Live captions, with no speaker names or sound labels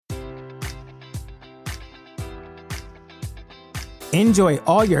Enjoy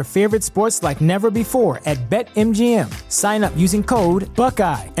all your favorite sports like never before at BetMGM. Sign up using code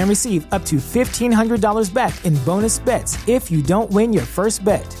Buckeye and receive up to $1,500 back in bonus bets if you don't win your first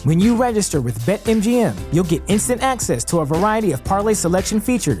bet. When you register with BetMGM, you'll get instant access to a variety of parlay selection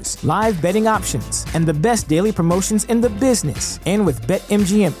features, live betting options, and the best daily promotions in the business. And with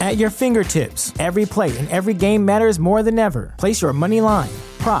BetMGM at your fingertips, every play and every game matters more than ever. Place your money line,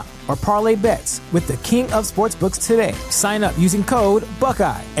 prop, or parlay bets with the king of sportsbooks today. Sign up using code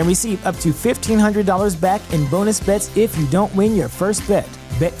Buckeye and receive up to $1,500 back in bonus bets if you don't win your first bet.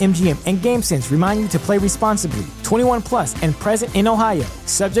 BetMGM and GameSense remind you to play responsibly. 21 plus and present in Ohio,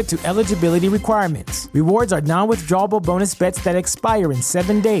 subject to eligibility requirements. Rewards are non-withdrawable bonus bets that expire in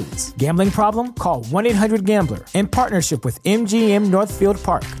 7 days. Gambling problem? Call 1-800-GAMBLER. In partnership with MGM Northfield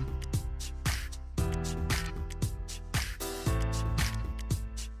Park.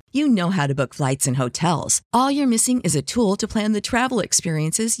 You know how to book flights and hotels. All you're missing is a tool to plan the travel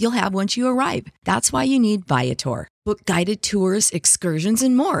experiences you'll have once you arrive. That's why you need Viator. Book guided tours, excursions,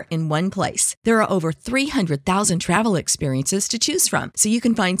 and more in one place. There are over 300,000 travel experiences to choose from, so you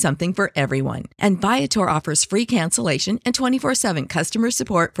can find something for everyone. And Viator offers free cancellation and 24/7 customer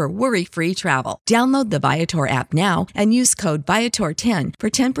support for worry-free travel. Download the Viator app now and use code Viator10 for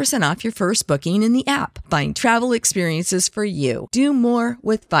 10% off your first booking in the app. Find travel experiences for you. Do more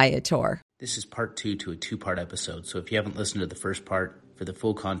with Viator. This is part 2 to a 2-part episode, so if you haven't listened to the first part, for the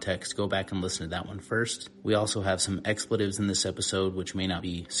full context, go back and listen to that one first. We also have some expletives in this episode which may not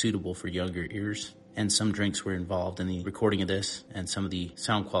be suitable for younger ears, and some drinks were involved in the recording of this, and some of the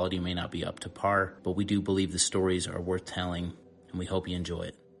sound quality may not be up to par, but we do believe the stories are worth telling, and we hope you enjoy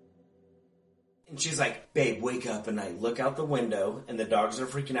it. And she's like, babe, wake up. And I look out the window, and the dogs are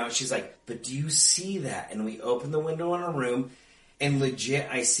freaking out. She's like, but do you see that? And we open the window in our room, and legit,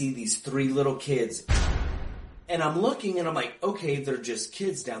 I see these 3 little kids. And I'm looking, and I'm like, okay, they're just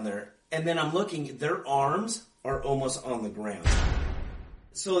kids down there. And then I'm looking, their arms are almost on the ground.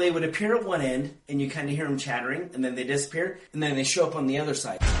 So they would appear at one end, and you kind of hear them chattering, and then they disappear, and then they show up on the other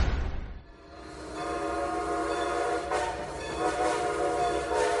side.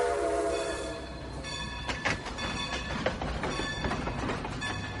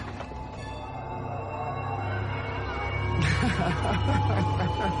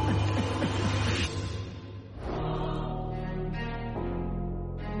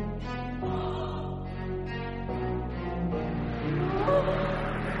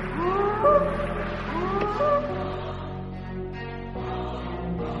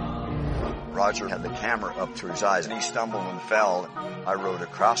 Roger had the camera up to his eyes, and he stumbled and fell. I rode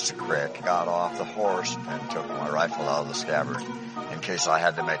across the creek, got off the horse, and took my rifle out of the scabbard in case I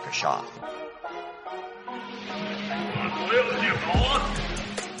had to make a shot.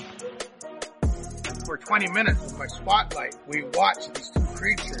 For 20 minutes with my spotlight, we watched these 2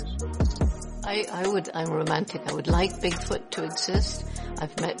 creatures. I'm romantic. I would like Bigfoot to exist.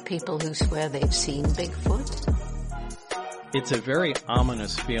 I've met people who swear they've seen Bigfoot. It's a very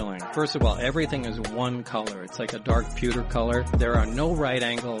ominous feeling. First of all, everything is one color. It's like a dark pewter color. There are no right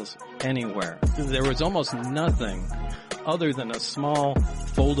angles anywhere. There was almost nothing other than a small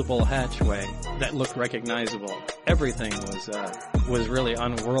foldable hatchway that looked recognizable. Everything was really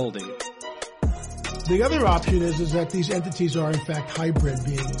unworldly. The other option is that these entities are in fact hybrid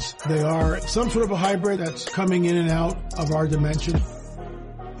beings. They are some sort of a hybrid that's coming in and out of our dimension.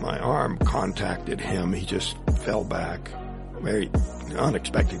 My arm contacted him. He just fell back very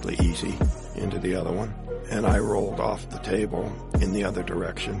unexpectedly easy into the other one. And I rolled off the table in the other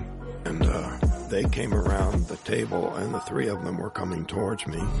direction. And they came around the table, and the 3 of them were coming towards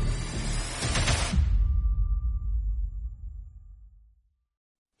me.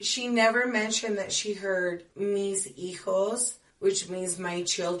 She never mentioned that she heard mis hijos, which means my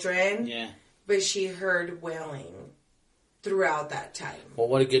children. Yeah. But she heard wailing throughout that time. Well,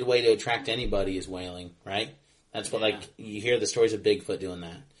 what a good way to attract anybody is wailing, right? That's what, like, you hear the stories of Bigfoot doing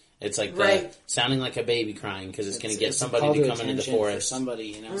that. It's like sounding like a baby crying because it's going to get somebody to come into the forest. Somebody,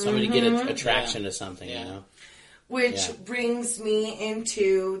 you know, somebody to get an attraction to something, you know. Which brings me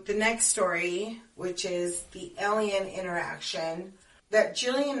into the next story, which is the alien interaction that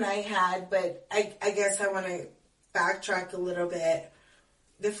Jillian and I had, but I guess I want to backtrack a little bit.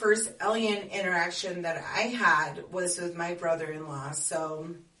 The first alien interaction that I had was with my brother-in-law.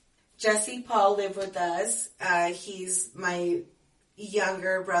 So Jesse Paul lived with us. He's my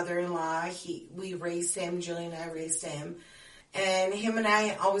younger brother-in-law. We raised him. Jillian and I raised him. And him and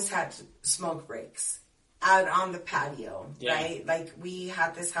I always had smoke breaks out on the patio, right? Like, we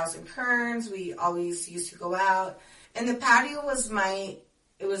had this house in Kearns. We always used to go out. And the patio was my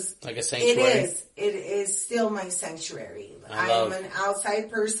It was like a sanctuary. It is still my sanctuary. I'm an outside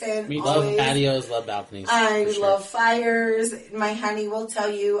person. Me too. Love patios, love balconies. I love fires. My honey will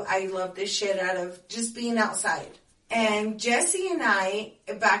tell you I love the shit out of just being outside. And Jesse and I,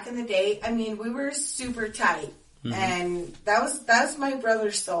 back in the day, I mean, we were super tight. Mm-hmm. And that's my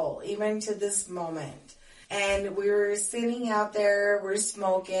brother's soul, even to this moment. And we were sitting out there, we're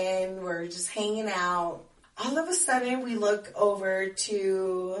smoking, we're just hanging out. All of a sudden, we look over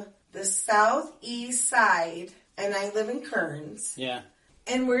to the southeast side, and I live in Kearns. Yeah.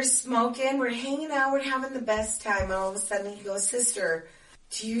 And we're smoking, we're hanging out, we're having the best time. And all of a sudden, he goes, "Sister,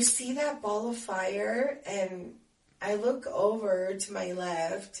 do you see that ball of fire?" And I look over to my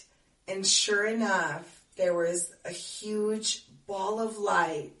left, and sure enough, there was a huge ball of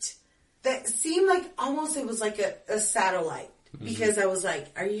light that seemed like almost it was like a satellite. Because I was like,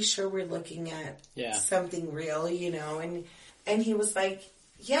 "Are you sure we're looking at something real, you know?" And he was like,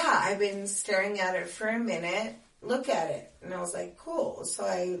 "Yeah, I've been staring at it for a minute. Look at it." And I was like, "Cool." So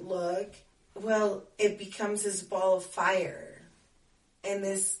I look. Well, it becomes this ball of fire. And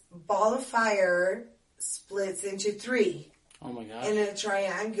this ball of fire splits into 3. Oh my God. In a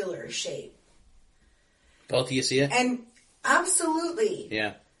triangular shape. Both of you see it? And absolutely.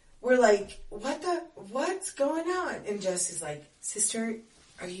 Yeah. We're like, what's going on? And Jesse's like, "Sister,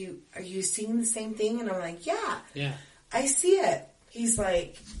 are you seeing the same thing?" And I'm like, yeah, I see it. He's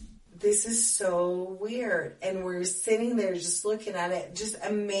like, "This is so weird." And we're sitting there just looking at it, just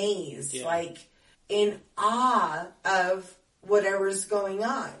amazed, like in awe of whatever's going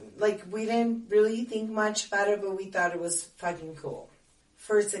on. Like, we didn't really think much about it, but we thought it was fucking cool.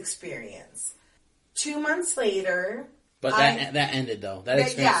 First experience. 2 months later... But that ended, though. That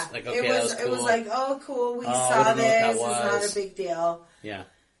experience, like, okay, that was cool. It was like, oh, cool, we saw this, it's not a big deal. Yeah.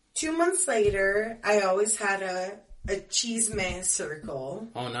 2 months later, I always had a chisme circle.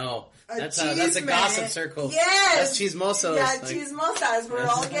 Oh, no. That's a gossip circle. Yes! That's chismosos. Yeah, chismosas. We're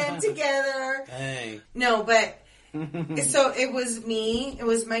all getting together. Dang. No, but... So, it was me, it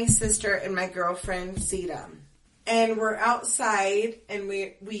was my sister, and my girlfriend, Sita. And we're outside, and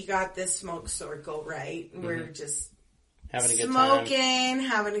we got this smoke circle, right? And we're just... having a good smoking, time.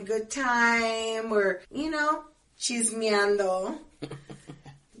 having a good time. We're, chismeando.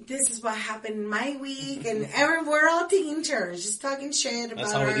 This is what happened in my week, and we're all taking turns, just talking shit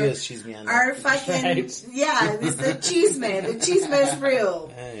about our fucking, right? Yeah, this is the chisme. The chisme is real.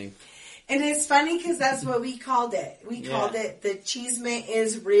 Dang. And it's funny because that's what we called it. We called it the chisme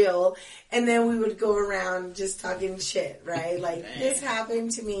is real, and then we would go around just talking shit, right? Like, this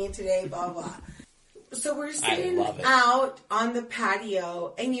happened to me today, blah, blah. So we're sitting out on the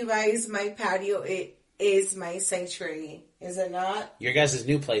patio, and you guys, my patio is my sanctuary, is it not? Your guys'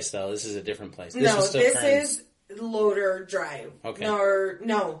 new place, though. This is a different place. This is Loader Drive. Okay.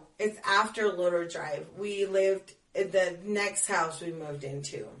 No, it's after Loader Drive. We lived in the next house we moved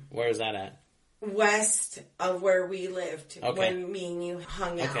into. Where is that at? West of where we lived when me and you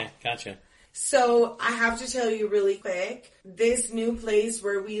hung out. Okay, gotcha. So, I have to tell you really quick, this new place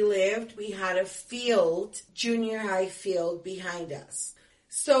where we lived, we had a field, junior high field behind us.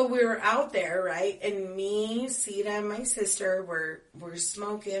 So, we were out there, right? And me, Sita, and my sister, we're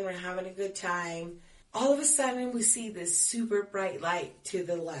smoking, we're having a good time. All of a sudden, we see this super bright light to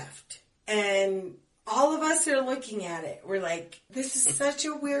the left. And all of us are looking at it. We're like, this is such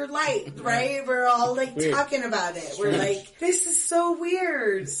a weird light, right? We're all like talking about it. We're like, this is so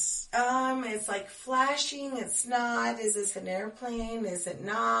weird. It's like flashing. It's not. Is this an airplane? Is it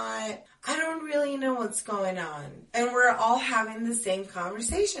not? I don't really know what's going on. And we're all having the same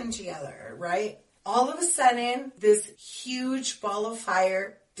conversation together, right? All of a sudden, this huge ball of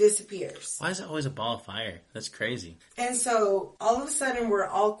fire disappears. Why is it always a ball of fire? That's crazy. And so, all of a sudden, we're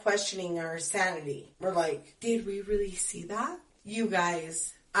all questioning our sanity. We're like, did we really see that? You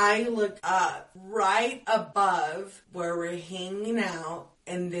guys, I look up right above where we're hanging out,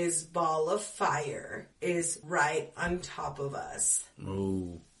 and this ball of fire is right on top of us.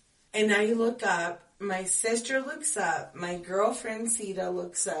 Ooh. And I look up, my sister looks up, my girlfriend Sita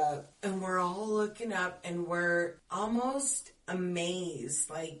looks up, and we're all looking up, and we're almost amazed,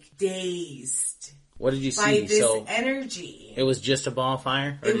 like dazed. What did you see? By this energy. It was just a ball of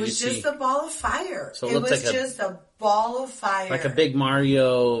fire? Or it was just a ball of fire. So it was just a ball of fire. Like a big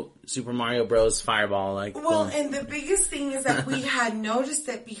Super Mario Bros. Fireball. Well, and the biggest thing is that we had noticed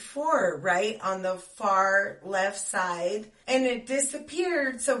it before, right? On the far left side. And it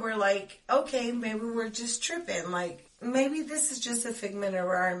disappeared. So we're like, okay, maybe we're just tripping. Like, maybe this is just a figment of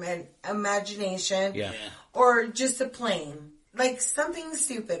our imagination. Yeah. Or just a plane. Like, something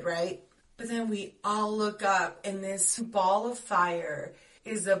stupid, right? But then we all look up, and this ball of fire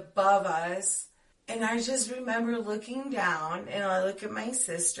is above us. And I just remember looking down, and I look at my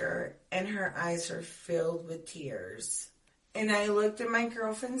sister, and her eyes are filled with tears. And I looked at my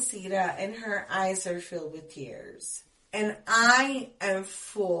girlfriend, Sita, and her eyes are filled with tears. And I am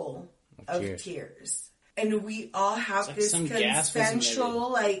full of tears. And we all have this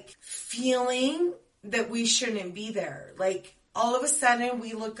consensual, feeling that we shouldn't be there. Like, all of a sudden,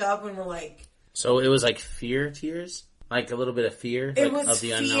 we look up and we're like... So it was like fear tears? Like a little bit of fear? It was of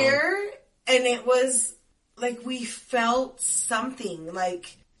the fear, unknown? And it was like we felt something.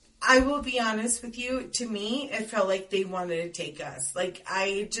 Like, I will be honest with you, to me, it felt like they wanted to take us. Like,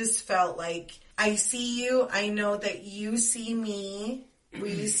 I just felt like, I see you, I know that you see me,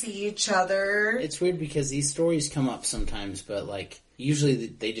 we see each other. It's weird because these stories come up sometimes, but usually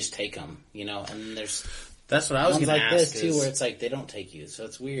they just take them, and then there's... That's what I was going to ask. This too, where it's like they don't take you, so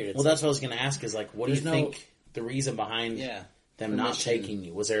it's weird. Well, that's what I was going to ask. Is what do you think the reason behind them not taking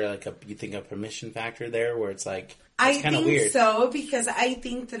you? Was there a permission factor there where it's like it's kind of weird? I think so, because I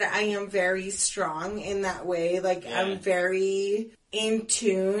think that I am very strong in that way. I'm very in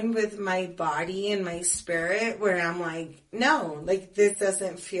tune with my body and my spirit, where I'm like, no, this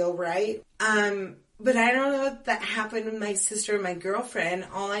doesn't feel right. But I don't know if that happened with my sister and my girlfriend.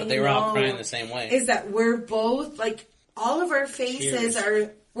 But they were all crying the same way. Is that we're both, all of our faces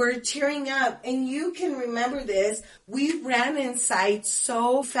we're tearing up. And you can remember this. We ran inside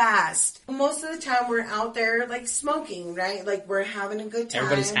so fast. Most of the time we're out there, smoking, right? We're having a good time.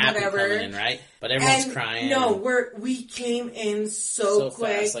 Everybody's happy coming in, right? But everyone's crying. No, we came in so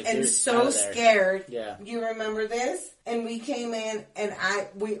quick fast, and so scared. Yeah. You remember this? And we came in, and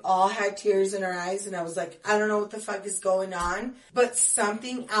we all had tears in our eyes, and I was like, I don't know what the fuck is going on, but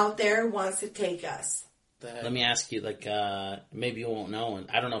something out there wants to take us. Let me ask you, maybe you won't know, and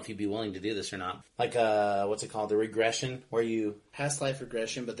I don't know if you'd be willing to do this or not. What's it called? The regression, where you... Past life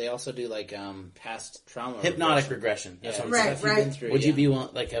regression, but they also do, past trauma Hypnotic regression. That's what I'm saying. Right. You've been through, would you be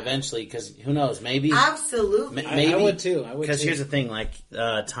willing, eventually, because who knows, maybe... Absolutely. Maybe, I would too. Because here's the thing,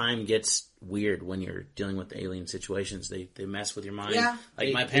 time gets weird when you're dealing with alien situations. They mess with your mind. Yeah.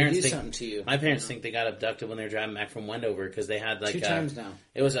 My parents do think something to you. My parents think they got abducted when they were driving back from Wendover because they had 2 times now.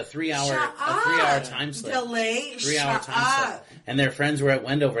 It was a 3-hour time slip. Delay. 3-hour time slip. And their friends were at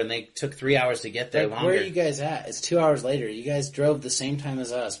Wendover and they took 3 hours to get there longer. Where are you guys at? It's 2 hours later. You guys drove the same time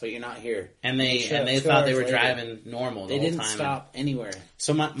as us, but you're not here. And they thought they were driving normal the whole time. They didn't stop anywhere.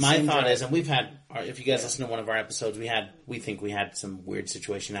 So my thought is, and we've had, if you guys listen to one of our episodes, we think we had some weird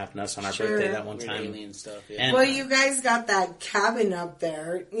situation happen to us on our birthday that one time. Alien stuff, And, well, you guys got that cabin up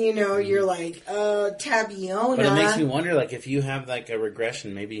there. You're like, Tabiona. But it makes me wonder, if you have a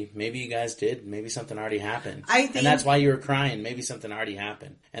regression, maybe you guys did. Maybe something already happened. And that's why you were crying. Maybe something already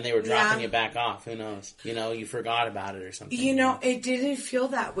happened. And they were dropping it back off. Who knows? You forgot about it or something. It didn't feel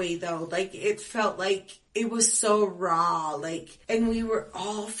that way, though. It felt like it was so raw, and we were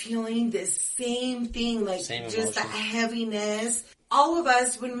all feeling the same thing, same just emotion. that heaviness. All of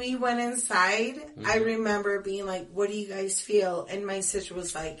us, when we went inside, I remember being like, what do you guys feel? And my sister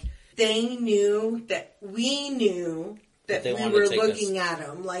was like, they knew that we knew that we were looking at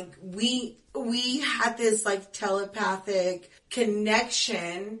them. We had this telepathic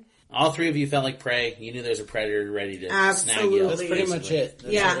connection. All three of you felt like prey. You knew there was a predator ready to snag you. That's pretty much it.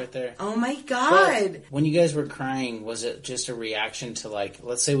 That's it right there. Oh my God. But when you guys were crying, was it just a reaction to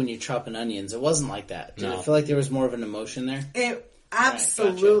let's say when you're chopping onions? It wasn't like that. Did it feel like there was more of an emotion there?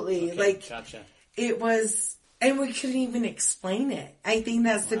 Absolutely. Right, gotcha. Gotcha. It was, and we couldn't even explain it. I think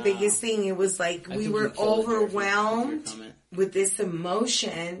that's the biggest thing. It was we were overwhelmed with this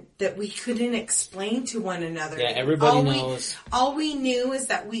emotion that we couldn't explain to one another. Yeah, everybody knows. All we knew is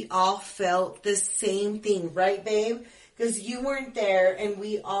that we all felt the same thing, right, babe? Because you weren't there, and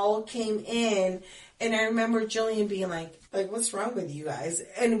we all came in, and I remember Jillian being like, what's wrong with you guys?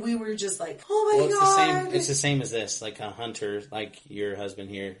 And we were just like, oh my God. It's the same as this. A hunter, your husband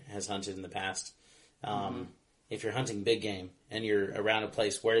here has hunted in the past. If you're hunting big game and you're around a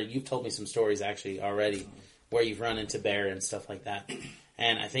place where you've told me some stories actually already where you've run into bear and stuff like that.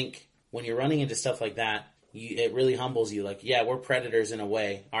 And I think when you're running into stuff like that, it really humbles you. We're predators in a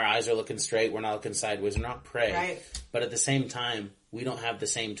way. Our eyes are looking straight. We're not looking sideways. We're not prey. Right. But at the same time, we don't have the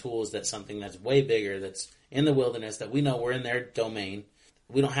same tools that something that's way bigger, that's in the wilderness, that we know we're in their domain.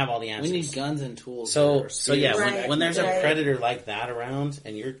 We don't have all the answers. We need guns and tools. When there's a predator like that around,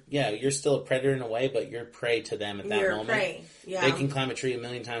 and you're still a predator in a way, but you're prey to them at that moment. Prey. Yeah. They can climb a tree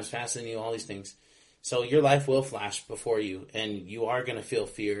 1,000,000 times faster than you, all these things. So your life will flash before you, and you are going to feel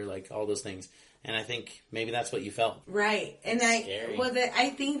fear, all those things. And I think maybe that's what you felt. Right. And I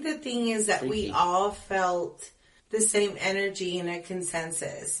think the thing is that we all felt the same energy and a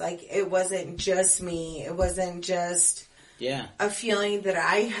consensus. Like, it wasn't just me. It wasn't just a feeling that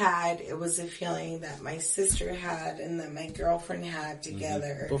I had. It was a feeling that my sister had and that my girlfriend had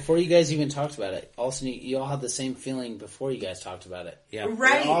together. Before you guys even talked about it. Also, you all had the same feeling before you guys talked about it. Yeah.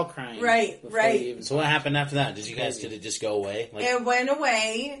 Right. We were all crying. Right. So what happened after that? Did it just go away? Like, it went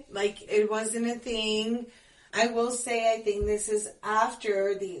away. Like, it wasn't a thing. I will say, I think this is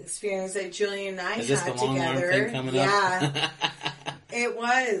after the experience that Julian and I had together. Is this the long arm thing coming up? It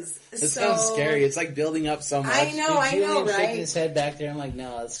was. It sounds scary. It's like building up so much. I know, Julian right? shaking his head back there. I'm like,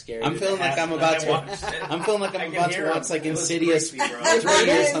 no, that's scary. I'm feeling like I'm about to watch like Insidious 3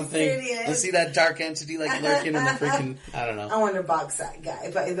 or something and see that dark entity like lurking in the freaking, I don't know. I want to box that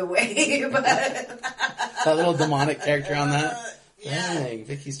guy, by the way. But that little demonic character on that. Dang,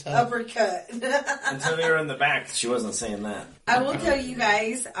 Vicky's tough. Uppercut. Until they were in the back, she wasn't saying that. I will tell you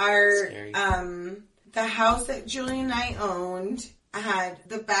guys, the house that Julian and I owned had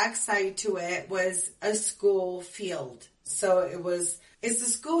the backside to it was a school field. So it's a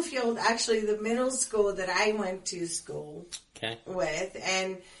school field, actually the middle school that I went to school with.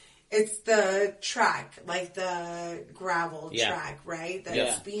 And it's the track, like the gravel track, right?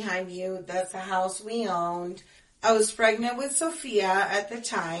 That's behind you. That's the house we owned. I was pregnant with Sophia at the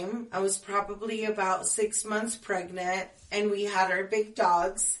time. I was probably about 6 months pregnant. And we had our big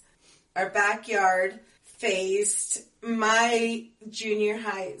dogs. Our backyard faced my junior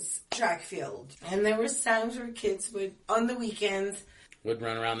high's track field. And there was times where kids would, on the weekends, would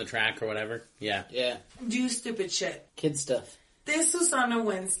run around the track or whatever. Yeah. Do stupid shit. Kid stuff. This was on a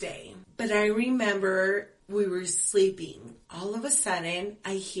Wednesday. But I remember we were sleeping. All of a sudden,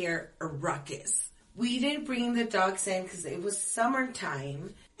 I hear a ruckus. We didn't bring the dogs in because it was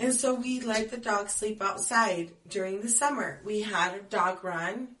summertime. And so we let the dogs sleep outside during the summer. We had a dog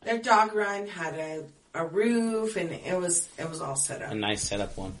run. Their dog run had a roof, and it was all set up. A nice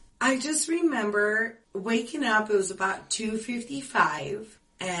setup one. I just remember waking up. It was about 2:55,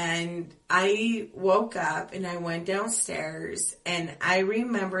 and I woke up and I went downstairs, and I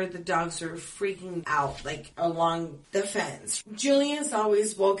remember the dogs were freaking out, like along the fence. Julian's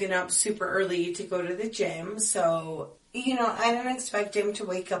always woken up super early to go to the gym, so I didn't expect him to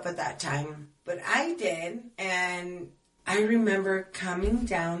wake up at that time, but I did, and I remember coming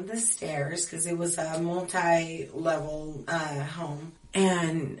down the stairs because it was a multi-level home,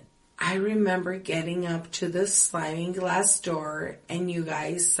 and I remember getting up to the sliding glass door, and you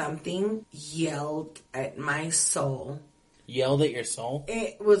guys, something yelled at my soul. Yelled at your soul?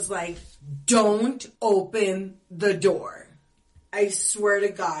 It was like, don't open the door. I swear to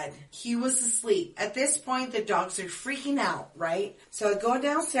God, he was asleep. At this point, the dogs are freaking out, right? So I go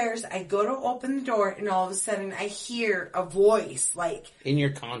downstairs, I go to open the door, and all of a sudden I hear a voice like... In your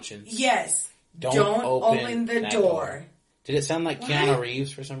conscience. Yes. Don't open the door. Did it sound like Keanu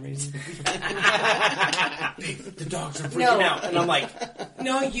Reeves for some reason? The dogs are freaking out. And I'm like...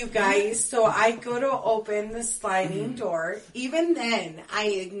 No, you guys. So I go to open the sliding door. Even then, I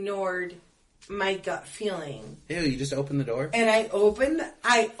ignored my gut feeling. Ew, you just opened the door? And I opened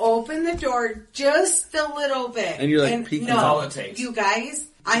the door just a little bit. And you're like peeking all it takes. You guys,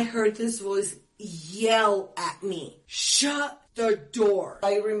 I heard this voice yell at me. Shut the door.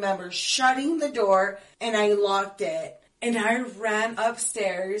 I remember shutting the door, and I locked it. And I ran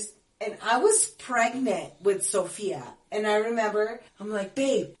upstairs, and I was pregnant with Sophia. And I remember, I'm like,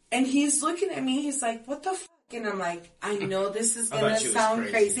 babe. And he's looking at me, he's like, what the f***? And I'm like, I know this is going to sound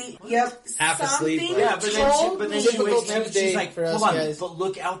crazy. Yep. Half asleep. Yeah, but then she wakes up and she's like, hold on, but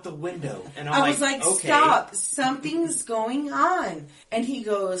look out the window. And I was like, okay. Stop. Something's going on. And he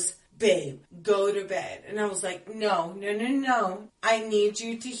goes, babe, go to bed. And I was like, no. I need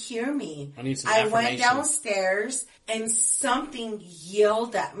you to hear me. I went downstairs, and something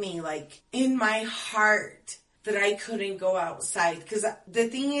yelled at me, like, in my heart, that I couldn't go outside. Because the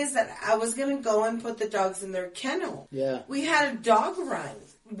thing is that I was going to go and put the dogs in their kennel. Yeah. We had a dog run.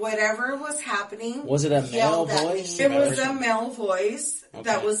 Whatever was happening. Was it a male voice? It was a male voice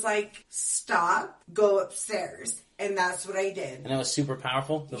that was like, stop, go upstairs. And that's what I did. And that was super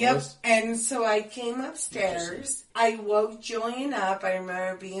powerful? Yep. Voice? And so I came upstairs. I woke Julian up. I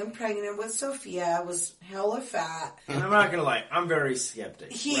remember being pregnant with Sophia. I was hella fat. And I'm not going to lie, I'm very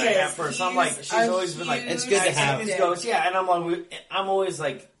skeptic. He is. At first, I'm like, she's always been like, it's good to have these ghosts. Yeah, and I'm always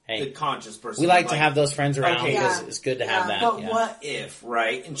like, the conscious person. We like to have those friends around because it's good to have that. But what if,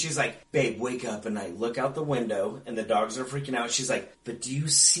 right? And she's like, babe, wake up. And I look out the window, and the dogs are freaking out. She's like, but do you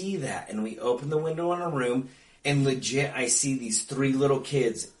see that? And we open the window in our room, and legit, I see these 3 little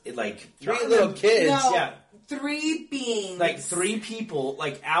kids. Like 3 little kids? No. Yeah. 3 beings. Like 3 people,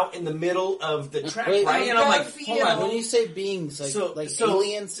 like out in the middle of the track, Wait, right? And I'm like, hold on. When you say beings, like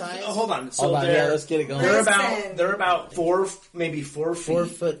alien size? Hold on. So Hold on, yeah, let's get it going. They're about 4 feet. 4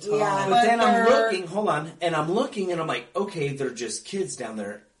 foot tall. Yeah, but then I'm looking, hold on, and I'm looking and I'm like, okay, they're just kids down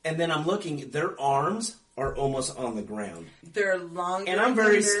there. And then I'm looking, their arms are almost on the ground. They're longer. And I'm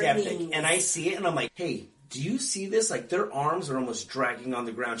very than their skeptic. knees. And I see it and I'm like, hey, do you see this? Like, their arms are almost dragging on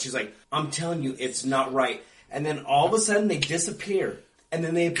the ground. She's like, I'm telling you, it's not right. And then all of a sudden they disappear. And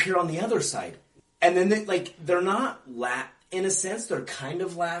then they appear on the other side. And then they're not in a sense, they're kind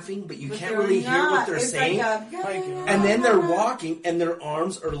of laughing, but you can't really hear what they're saying. And then they're walking, and their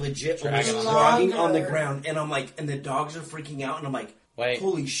arms are legit dragging on the ground. And I'm like, and the dogs are freaking out, and I'm like,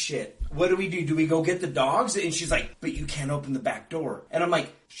 holy shit. What do we do? Do we go get the dogs? And she's like, but you can't open the back door. And I'm like,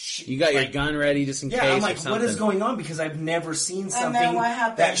 you got your gun ready just in case. Yeah, I'm like, or something. what is going on? Because I've never seen something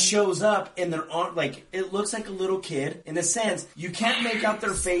that shows up and their arm, like, it looks like a little kid. In a sense, you can't make out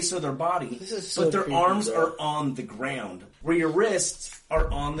their face or their body, but their arms are on the ground. Where your wrists are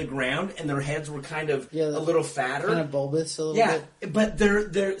on the ground and their heads were kind of a little fatter. Kind of bulbous a little bit. Yeah, but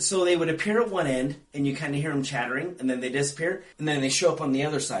they're so they would appear at one end and you kind of hear them chattering and then they disappear and then they show up on the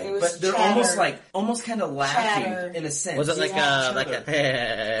other side. But they're almost kind of laughing in a sense. Was it like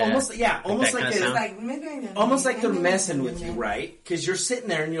almost like they're messing with you, right? Because you're sitting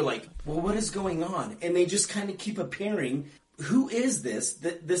there and you're like, well, what is going on? And they just kind of keep appearing. Who is this?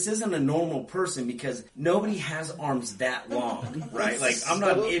 This isn't a normal person because nobody has arms that long, right? Like, I'm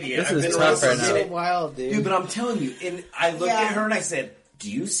not an idiot. This is tough right now. So wild, dude. But I'm telling you, and I looked at her and I said,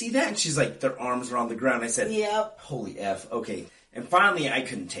 do you see that? And she's like, their arms are on the ground. I said, yep. Holy F, okay. And finally, I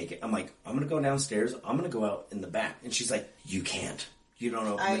couldn't take it. I'm like, I'm going to go downstairs. I'm going to go out in the back. And she's like, you can't. You don't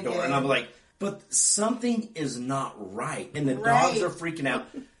open the door. Did. And I'm like, but something is not right. And the dogs are freaking out.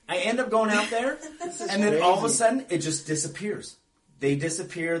 I end up going out there, and then all of a sudden, it just disappears. They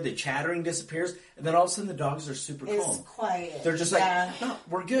disappear, the chattering disappears, and then all of a sudden, the dogs are super calm. It's quiet. They're just like, no,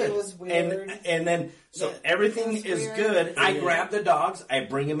 we're good. It was weird. And then, everything is good. I grab the dogs, I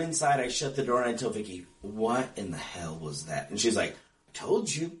bring them inside, I shut the door, and I tell Vicky, what in the hell was that? And she's like,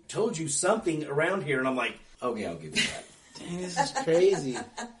 told you something around here. And I'm like, okay, I'll give you that. Dang, this is crazy.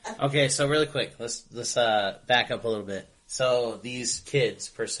 Okay, so really quick, let's back up a little bit. So these kids,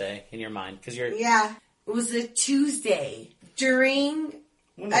 per se, in your mind, because you're... Yeah, it was a Tuesday during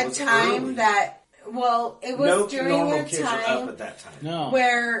a time that... Well, it was during a time at that time. No.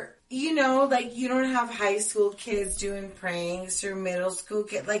 Where, you know, like, you don't have high school kids doing pranks or middle school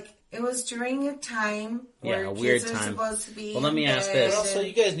kids. Like, it was during a time where a weird kids time. are supposed to be Well, let me ask this. Also,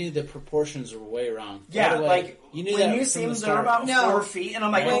 you guys knew the proportions were way wrong. Yeah, like, you knew when that you see them, they're about 4 feet, and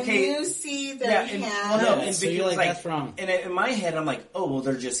I'm like, okay. When you see their hands... and so you're like, that's wrong. And in my head, I'm like, oh, well,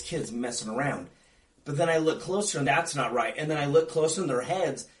 they're just kids messing around. But then I look closer, and that's not right. And then I look closer, and their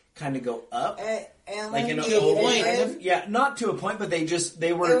heads kind of go up. Like in a point. Yeah, not to a point, but they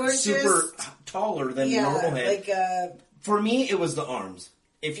were super taller than normal head. For me, it was the arms.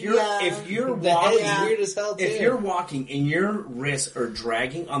 If you're walking, weird as hell too. If you're walking and your wrists are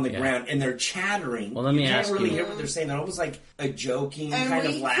dragging on the ground and they're chattering, well, let me ask you. You can't really hear what they're saying. They're almost like a joking and kind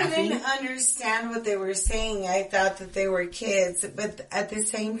of laughing. I couldn't understand what they were saying. I thought that they were kids, but at the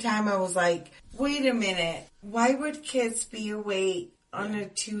same time, I was like, wait a minute. Why would kids be awake on a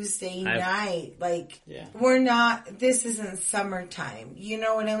Tuesday night? Like, this isn't summertime. You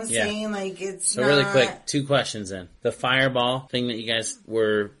know what I'm saying? Like, it's So really quick, 2 questions then. The fireball thing that you guys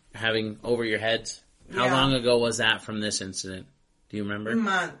were having over your heads, how long ago was that from this incident? Do you remember?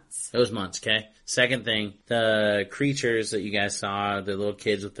 Months. It was months, okay. Second thing, the creatures that you guys saw, the little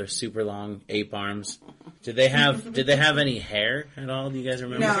kids with their super long ape arms, did they have any hair at all? Do you guys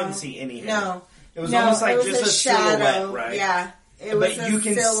remember? No. You couldn't see any hair. No. It was almost like just a silhouette, right? Yeah. But you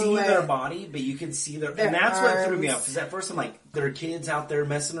can see their body, but you can see their and that's what threw me off. Because at first I'm like, there are kids out there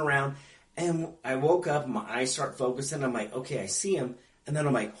messing around. And I woke up, my eyes start focusing. I'm like, okay, I see them. And then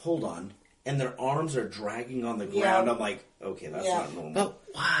I'm like, hold on. And their arms are dragging on the ground. I'm like, okay, that's not normal. But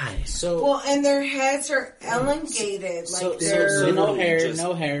why? And their heads are elongated. So no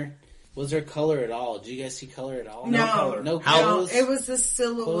hair. Was there color at all? Did you guys see color at all? No color. No color. It was a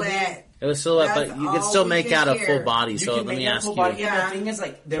silhouette. It was silhouette, but you could still make out a full body. So let me ask you. The thing is,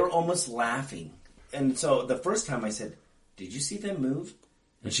 like, they were almost laughing. And so the first time I said, did you see them move?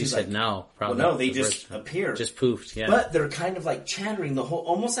 And she said no. Probably. Well, no, they just appeared. Just poofed, yeah. But they're kind of like chattering the whole,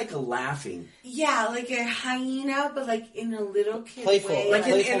 almost like a laughing. Yeah, like a hyena, but like in a little kid playful, way. Like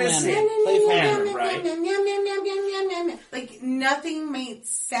in a playful manner, right? Like nothing made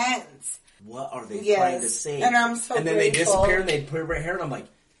sense. What are they trying to say? And I'm so And then grateful. they disappear and they put right here, and I'm like,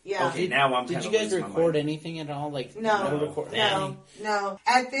 Yeah. Okay, now I'm Did you guys record anything at all? Like No.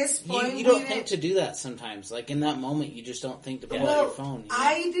 At this point, you don't think to do that sometimes. Like in that moment, you just don't think to pull out your phone.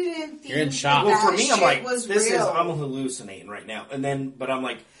 I didn't think you're in shock. Well, for me, I'm like, real. I'm hallucinating right now. And then, but I'm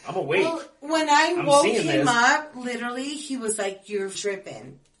like, I'm awake. Well, when I woke him up, literally, he was like, "You're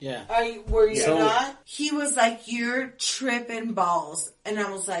tripping." Yeah. Were you not? He was like, "You're tripping balls," and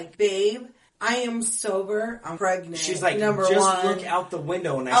I was like, "Babe, I am sober. I'm pregnant." She's like, number just one. look out the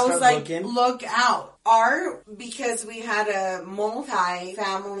window, and I was start like, looking. Look out. Because we had a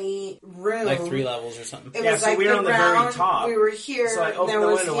multi-family room. Like 3 levels or something. It was like we were on the very top. We were here. So I opened there the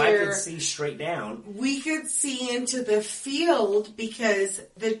was window, here. I could see straight down. We could see into the field because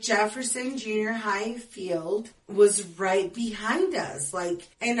the Jefferson Junior High field was right behind us.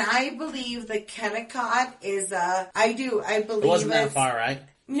 And I believe the Kennecott is I believe it wasn't that far, right?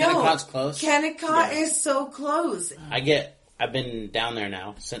 No. Kennecott's close? Kennecott is so close. I've been down there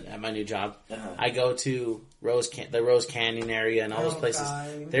now at my new job. I go to the Rose Canyon area and all those places.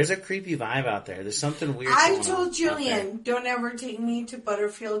 God. There's a creepy vibe out there. There's something weird going on. I told Julian, don't ever take me to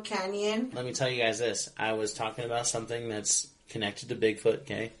Butterfield Canyon. Let me tell you guys this. I was talking about something that's connected to Bigfoot,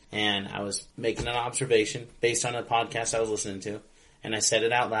 okay? And I was making an observation based on a podcast I was listening to. And I said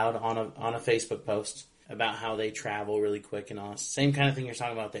it out loud on a Facebook post about how they travel really quick and all. Same kind of thing you're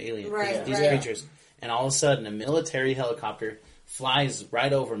talking about, the alien. These creatures. And all of a sudden, a military helicopter flies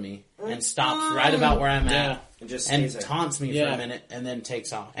right over me and stops right about where I'm at and taunts me for a minute and then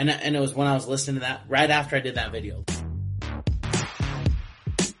takes off. And it was when I was listening to that, right after I did that video.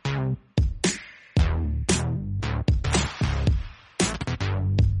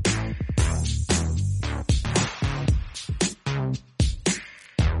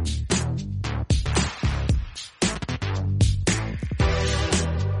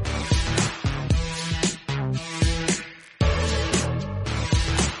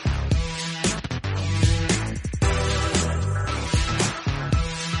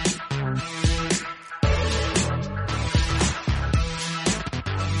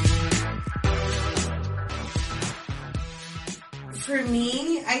 For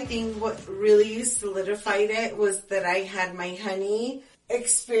me, I think what really solidified it was that I had my honey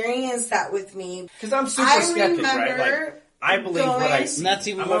experience that with me. Because I'm super skeptic, right? I believe what I see. And that's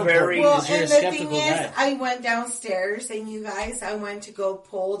even more important. Well, and the thing is, I went downstairs, and you guys, I went to go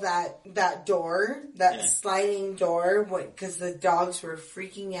pull that door, sliding door, because the dogs were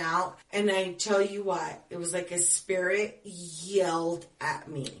freaking out. And I tell you what, it was like a spirit yelled at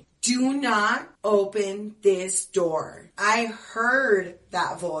me. Do not open this door. I heard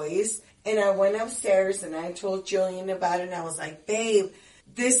that voice, and I went upstairs, and I told Julian about it, and I was like, babe,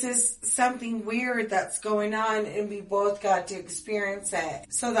 this is something weird that's going on, and we both got to experience it.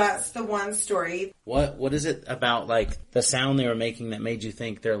 So that's the one story. What is it about, like, the sound they were making that made you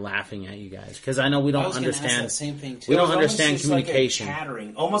think they're laughing at you guys? Because I know we don't understand. Ask that same thing too. We don't understand communication. Like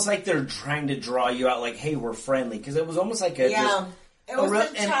chattering, almost like they're trying to draw you out. Like, hey, we're friendly. Because it was almost like a it was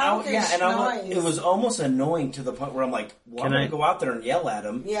a childish noise. It was almost annoying to the point where I'm like, well, I'm going to go out there and yell at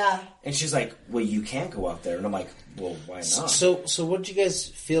him. Yeah. And she's like, well, you can't go out there. And I'm like, well, why not? So what did you guys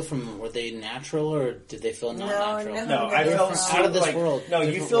feel from them? Were they natural or did they feel not natural? No, I felt out of this world. No,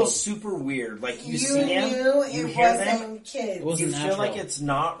 you feel super weird. Like you see them, you it hear wasn't them, kids. You feel like it's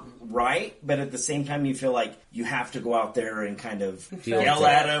not right, but at the same time you feel like you have to go out there and kind of yell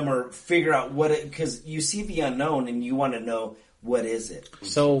at them or figure out what it, because you see the unknown and you want to know, what is it?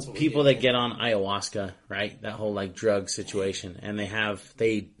 So people that get on ayahuasca, right? That whole like drug situation, and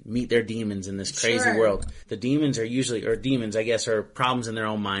they meet their demons in this crazy world. The demons are demons, I guess, are problems in their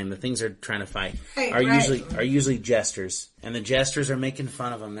own mind. The things they're trying to fight are usually jesters, and the jesters are making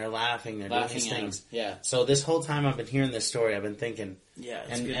fun of them. They're laughing. They're doing these things. Yeah. So this whole time I've been hearing this story, I've been thinking,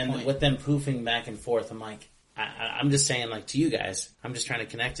 and with them poofing back and forth, I'm like, I'm just saying, like to you guys, I'm just trying to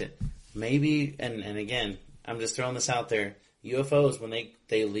connect it. Maybe, and again, I'm just throwing this out there. UFOs, when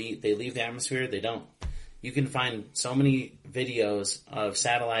they leave the atmosphere, they don't. You can find so many videos of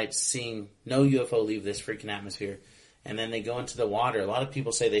satellites seeing no UFO leave this freaking atmosphere, and then they go into the water. A lot of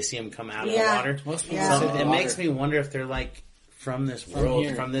people say they see them come out of the water. Most people so it makes me wonder if they're like from this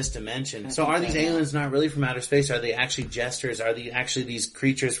world, from this dimension. So are these aliens not really from outer space? Are they actually jesters? Are they actually these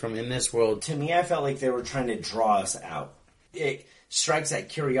creatures from in this world? To me, I felt like they were trying to draw us out. It strikes that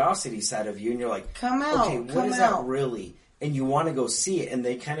curiosity side of you, and you're like, come out. Okay, what is that really? And you want to go see it, and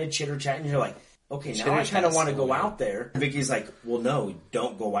they kind of chitter-chat, and you're like, okay, now I kind of want to go out there. Vicky's like, well, no,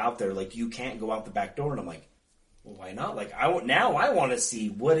 don't go out there. Like, you can't go out the back door. And I'm like, well, why not? Like, I want to see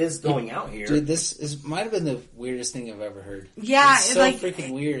what is going out here. Dude, this might have been the weirdest thing I've ever heard. Yeah, it's so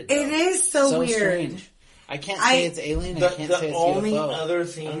freaking weird. Though. It is so weird. Strange. I can't say it's alien. I can't say it's UFO. The only other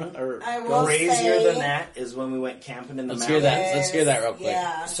thing crazier than that is when we went camping in the mountains. Let's hear that real quick.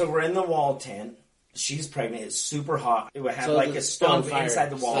 Yeah. So we're in the wall tent. She's pregnant. It's super hot. It would have like a stove inside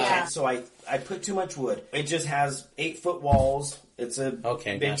the wall tent. So I put too much wood. It just has 8-foot walls. It's a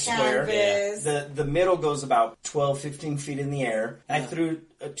big square. The middle goes about 12, 15 feet in the air. Yeah. I threw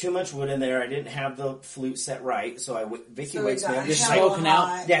too much wood in there. I didn't have the flute set right. So Vicky wakes me up. You're smoking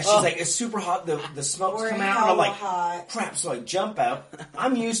out? Yeah, she's like, it's super hot. The smoke's come out. And I'm like, crap. So I jump out.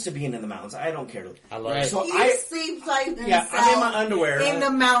 I'm used to being in the mountains. I don't care. I love it. So you sleep like this. Yeah, I'm in my underwear. In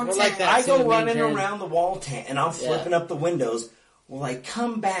the mountains. Like I go running around the wall tent and I'm flipping up the windows. Well, I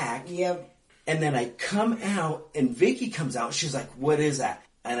come back. Yep. And then I come out, and Vicky comes out. She's like, what is that?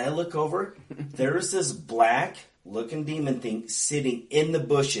 And I look over. There's this black-looking demon thing sitting in the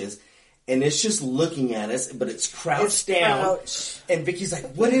bushes, and it's just looking at us, but it's crouched down. And Vicky's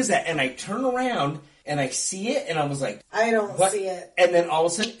like, what is that? And I turn around, and I see it, and I was like, I don't see it. And then all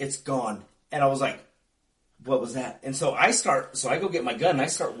of a sudden, it's gone. And I was like, what was that? And so I go get my gun, and I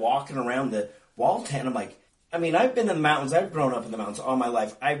start walking around the wall tent. I'm like, I mean, I've been in the mountains. I've grown up in the mountains all my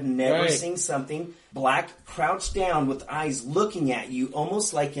life. I've never seen something black crouched down with eyes looking at you,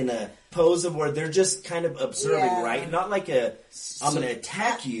 almost like in a pose of where they're just kind of observing, right? Not like I'm going to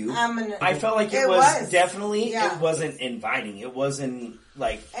attack you. I felt like it was definitely, it wasn't inviting. It wasn't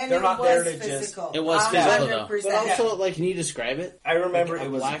like, they're not there to physical. Just... It was physical, though. But also, like, can you describe it? I remember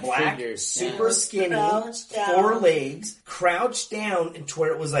it was black super skinny, 4 legs, crouched down to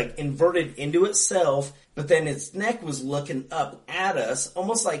where it was like inverted into itself. But then its neck was looking up at us,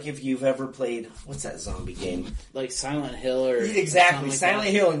 almost like if you've ever played, what's that zombie game? Like Silent Hill or... Exactly, like Silent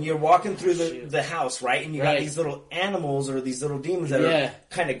Hill, and you're walking through the house, right? And you got these little animals or these little demons that are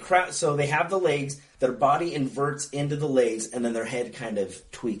kind of crouched. So they have the legs, their body inverts into the legs, and then their head kind of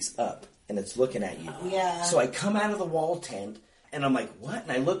tweaks up, and it's looking at you. Yeah. So I come out of the wall tent, and I'm like, what?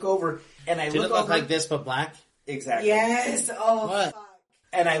 And I look over, and Did it look like this but black? Exactly. Yes. Oh, what? Fuck.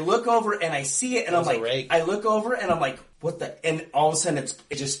 And I look over and I see it, and I'm like, I look over and I'm like, what the? And all of a sudden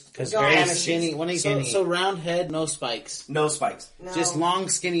it just very skinny. So round head, no spikes. No spikes. No. Just long,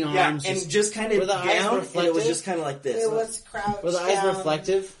 skinny arms. And just kind of down, and it was just kind of like this. It was crouched. Were the eyes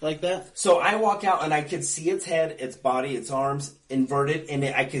reflective like that? So I walk out and I could see its head, its body, its arms inverted, and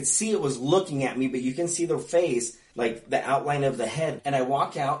I could see it was looking at me, but you can see the face. Like the outline of the head. And I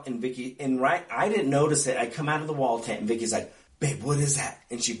walk out and Vicky, I didn't notice it. I come out of the wall tent and Vicky's like, babe, what is that?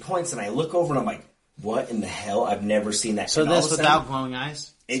 And she points and I look over and I'm like, what in the hell? I've never seen that. So this without glowing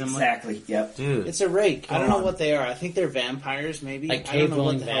eyes? Exactly, yep. Dude. It's a rake. I don't know what they are. I think they're vampires, maybe. Like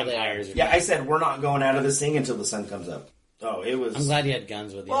cave-dwelling vampires. Yeah, I said we're not going out of this thing until the sun comes up. Oh, it was... I'm glad you had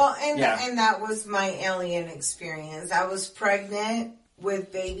guns with you. Well, and that was my alien experience. I was pregnant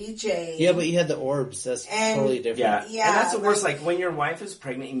with baby Jay. Yeah, but you had the orbs. That's totally different. Yeah, and that's the worst. Like when your wife is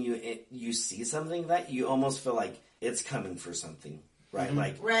pregnant and you see something that you almost feel like it's coming for something, right?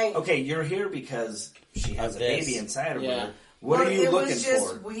 Mm-hmm. Like, okay, you're here because she has a baby inside of her. What are you looking for? It was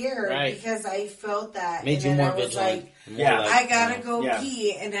just weird because I felt that. Made you more vigilant. I gotta go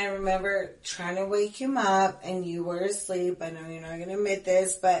pee. And I remember trying to wake him up and you were asleep. I know you're not gonna admit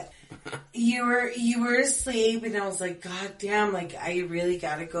this, but you were asleep and I was like, God damn, like I really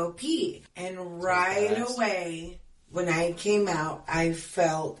gotta go pee. And right away, when I came out, I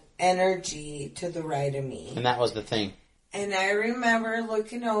felt energy to the right of me. And that was the thing. And I remember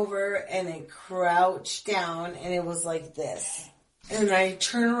looking over and it crouched down and it was like this. And I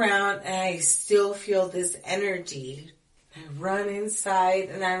turn around and I still feel this energy. I run inside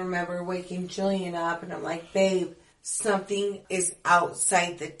and I remember waking Jillian up and I'm like, babe, something is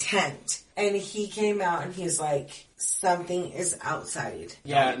outside the tent. And he came out and he's like, something is outside.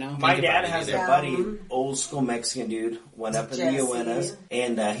 Yeah, my dad has a buddy, old school Mexican dude, went up in the Iowanas.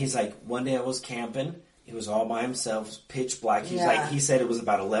 And he's like, one day I was camping. He was all by himself, pitch black. He's like, he said it was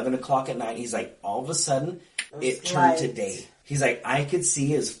about 11 o'clock at night. He's like, all of a sudden, it turned to day. He's like, I could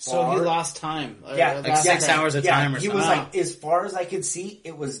see as far. So he lost time. Yeah, like 6 hours of time or something. He was like, as far as I could see,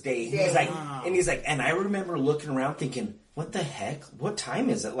 it was day. He's like, and he's like, and I remember looking around thinking, what the heck? What time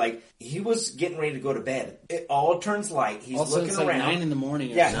is it? Like, he was getting ready to go to bed. It all turns light. He's also, looking around. 9 in the morning.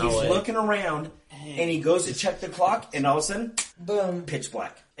 Yeah, he's looking around, and he goes to check the clock, and all of a sudden, boom, pitch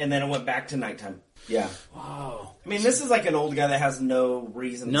black. And then it went back to nighttime. Yeah. Wow. I mean, this is like an old guy that has no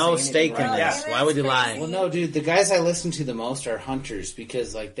reason. No to say stake in anything, right? this. Why would you lie? Well, no, dude. The guys I listen to the most are hunters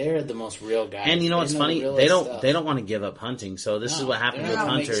because, like, they're the most real guys. And you know what's funny? The They don't stuff. they don't want to give up hunting. So this is what happens with they're not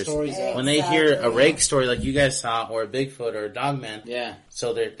gonna make hunters. stories up. When they hear a rake story like you guys saw, or a Bigfoot or a Dogman, Yeah.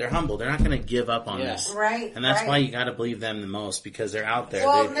 so they're humble. They're not going to give up on Yeah. this, Right, and that's right. why you got to believe them the most because they're out there.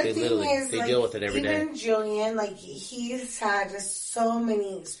 Well, they the thing literally is, they like, deal with it every day. even Julian, like, he's had so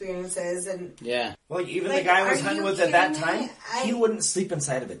many experiences, and Yeah. Well, even Like, the guy I was are hunting you with at that kidding time, me? he wouldn't sleep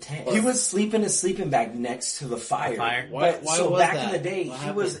inside of a tent. He would sleep in his sleeping bag next to the fire. Why so was back that? in the day,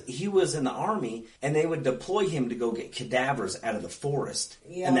 What he was in the army, and they would deploy him to go get cadavers out of the forest,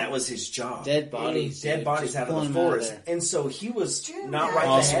 Yeah. and that was his job. Dead bodies, dead dude. bodies Just out of pulling the them out of forest, there. and so he was Dude, not man. right.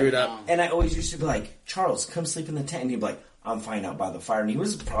 All in the head. screwed up. And I always used to be like, Charles, come sleep in the tent, and he'd be like, I'm fine out by the fire, and he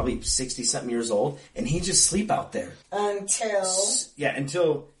was probably 60-something years old, and he'd just sleep out there.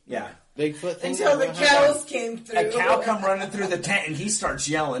 Until Bigfoot thing. until the cows came through. a cow come running through the tent and he starts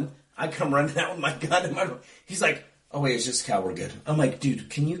yelling. I come running out with my gun and he's like, oh wait, it's just a cow, we're good. I'm like, dude,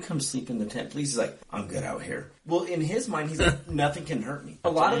 can you come sleep in the tent, please? He's like, I'm good out here. Well, in his mind, he's like, nothing can hurt me. A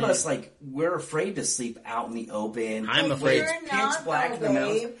lot of us, like, we're afraid to sleep out in the open. I'm afraid. You're Pitch not, black though, in the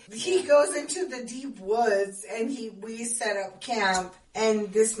mountains. babe. He goes into the deep woods, and we set up camp,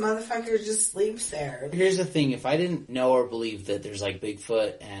 and this motherfucker just sleeps there. Here's the thing: if I didn't know or believe that there's like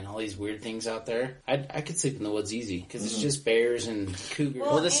Bigfoot and all these weird things out there, I could sleep in the woods easy because it's just bears and cougars.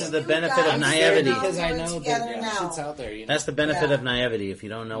 Well, this is the and benefit you of guys naivety. Because I we're know together that now. shit's out there. You know? That's the benefit Yeah. of naivety. If you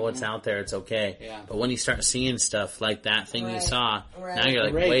don't know what's out there, it's okay. Yeah. But when you start seeing stuff like that thing you Right. saw, Right. now you're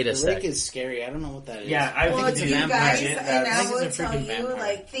like, the rake, wait a the sec. rake is scary. I don't know what that is. Yeah, I Well, think it's a you vampire. guys, shit. and I I think will it's a tell freaking you, vampire.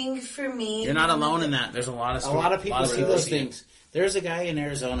 like, think for me. You're not alone in that. There's a lot of A lot of people see those see it. things. There's a guy in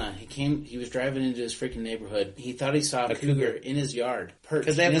Arizona. He was driving into his freaking neighborhood. He thought he saw a cougar in his yard.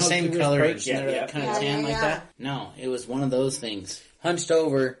 Because they have the how same cougars color. perch and Yeah, they're yeah. kind of Yeah, tan yeah, like yeah. that. No, it was one of those things. Hunched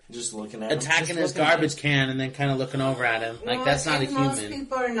over, Just looking at him. attacking his Just looking at garbage can, and then kind of looking over at him. Like, Well, that's not a and most human.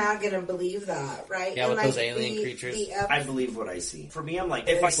 people are not going to believe that, right? Yeah, And, with like, those alien creatures. I believe what I see. For me, I'm like,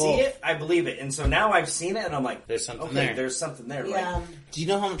 if I see it, I believe it. And so now I've seen it, and I'm like, There's something okay, there. there's something there. Yeah. Right? Do you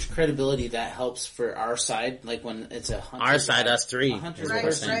know how much credibility that helps for our side? Like when it's a hunter. Our side, us three, A hunter is what we're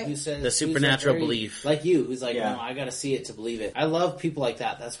person saying. who says The who's supernatural a very- belief. like you, who's like, Yeah. no, I got to see it to believe it. I love people like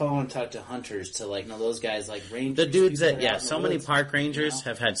that. That's why I want to talk to hunters to like know those guys like rangers. The dudes people that, are out in so the many woods, park rangers you know?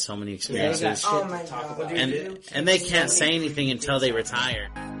 have had so many They experiences. got shit Oh to my talk God. about. And they can't say anything until they retire.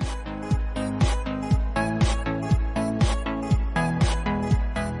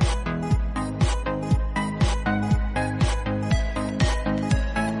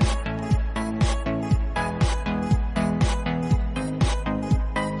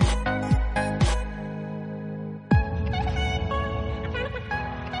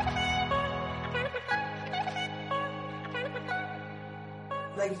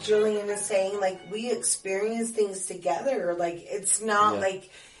 Like Julian is saying, like, we experience things together. Like, it's not like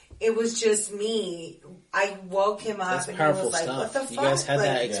it was just me. I woke him up That's and he powerful was like, stuff. what the fuck? You guys had like,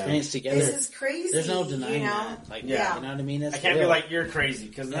 that experience together. This is crazy. There's no denying you know? that. Like, Yeah. you know what I mean? It's I can't real. be like, you're crazy,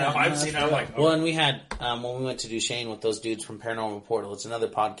 because now Yeah, I've no, seen it, that's I'm real. like, oh. Well, and we had, when we went to Duchesne with those dudes from Paranormal Portal, it's another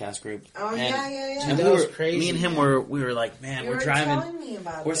podcast group. Oh, and, yeah. And That we was were, crazy, me and him man. we were like, man, You we're were driving. telling me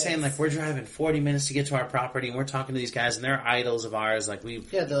about We're this. saying like we're driving 40 minutes to get to our property, and we're talking to these guys, and they're idols of ours. Like we,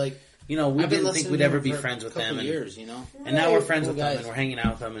 Yeah, they're like, you know, we I've been didn't think listening we'd to ever them be for friends a with couple them, and, years, you know? and now we're friends Cool with them, guys. and we're hanging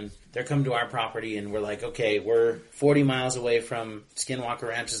out with them, and they're coming to our property, and we're like, okay, we're 40 miles away from Skinwalker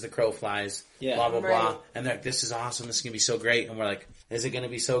Ranch as the crow flies. Yeah. Blah blah Right. blah, and they're like, this is awesome. This is gonna be so great, and we're like, is it gonna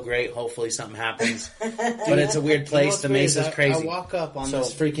be so great? Hopefully something happens. But it's a weird place. The mesa's crazy. I walk up on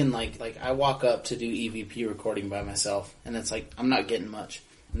this freaking like I walk up to do EVP recording by myself, and it's like I'm not getting much.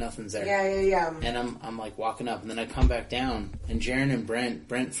 Nothing's there. Yeah. And I'm like walking up, and then I come back down, and Jaren and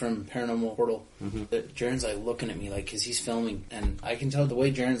Brent from Paranormal Portal, Jaren's like looking at me like, cause he's filming, and I can tell the way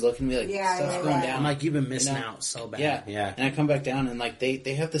Jaren's looking at me like, Yeah, stuff's yeah, going right. down. I'm like, you've been missing You know? out so bad. Yeah. And I come back down, and like they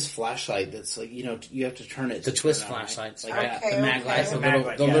have this flashlight that's like, you know, you have to turn it. The to twist turn it on, right? flashlights, Like right? that. Okay, The mag okay. lights, the The mag little,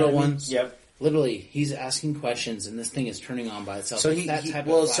 light, the yeah. little ones. Yep. Literally, he's asking questions, and this thing is turning on by itself. So It's that type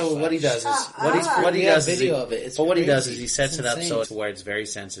of so what he flashlight. does is what he We have does is video of it. It's but what he does crazy. is he sets It's it up so insane. it's where it's very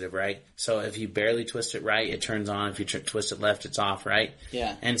sensitive, right? So if you barely twist it right, it turns on. If you twist it left, it's off, right?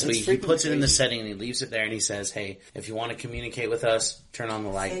 Yeah. And so It's he freaking puts it in the crazy. setting and he leaves it there and he says, "Hey, if you want to communicate with us, turn on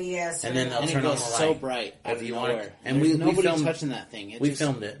the light." Say yes and or then no. they'll And it turn on goes the light. so bright out If of you want nowhere. it, and There's we nobody filmed touching that thing. We just-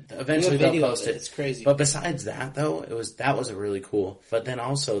 filmed it. Eventually we have they'll video post of it. it. It's crazy. But besides that, though, that was a really cool. But then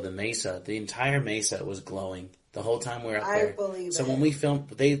also the mesa, the entire mesa was glowing. the whole time we were up I there. believe so it. when we filmed,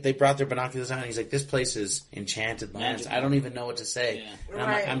 they brought their binoculars out, and he's like, "This place is enchanted lands. I don't even know what to say." Yeah. And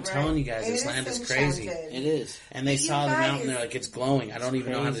I'm like, "I'm telling you guys, this land is crazy. It is." And they You saw the guys- mountain. They're like, "It's glowing." I don't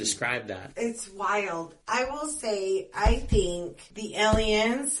even know how to crazy. describe that. It's wild. I will say, I think the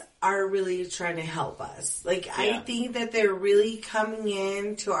aliens are really trying to help us. Like, I Yeah. think that they're really coming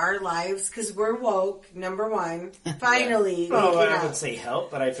into our lives because we're woke, number one. Finally. Well, waking I up. would say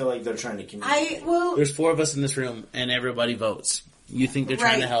help, but I feel like they're trying to communicate. There's 4 of us in this room, and everybody votes. You think they're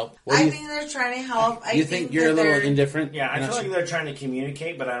trying to help? What do I you think they're trying to help. You think you're a that little they're- indifferent? Yeah, I You're feel not like they're trying to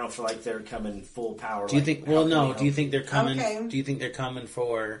communicate, but I don't feel like they're coming full power. Do you like, think? how Well, can no. we Do you help? think they're coming? Okay. Do you think they're coming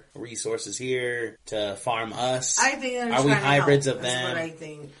for resources here to farm us? I think they're Are we trying to hybrids help, of is them? what I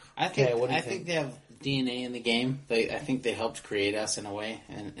think. I think Okay, what do you I think they have DNA in the game. I think they helped create us in a way,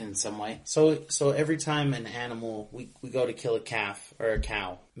 in some way. So every time an animal we go to kill a calf or a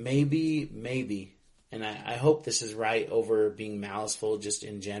cow, maybe, and I hope this is right over being maliceful just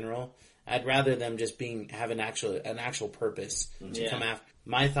in general. I'd rather them just have an actual purpose to come after.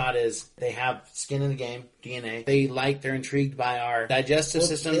 My thought is they have skin in the game, DNA. They're intrigued by our digestive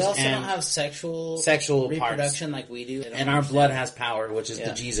systems. They also and don't have sexual parts. reproduction like we do. And our blood has power, which is Yeah.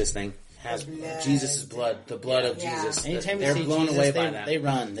 the Jesus thing. Has Jesus' blood, the blood of Jesus. Anytime They're you see blown Jesus, away by that. They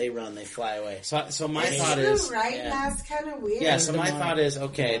run, they fly away. So my It's thought true, is, right? That's kind of weird. yeah. So my thought is,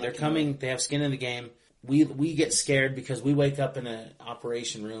 okay, they're coming. They have skin in the game. We get scared because we wake up in an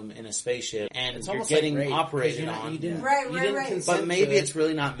operation room in a spaceship and It's you're almost getting like rape, operated 'cause on. you didn't Right. consent But to maybe it. it's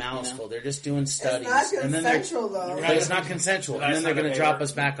really not maliceful. They're just doing studies. It's not and then consensual, though. But it's not consensual. And then they're going to That's drop not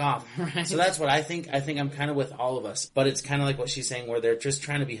us back off. Right. So that's what I think. I think I'm kind of with all of us. But it's kind of like what she's saying where they're just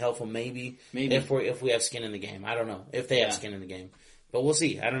trying to be helpful maybe. if we have skin in the game. I don't know. If they have skin in the game. But we'll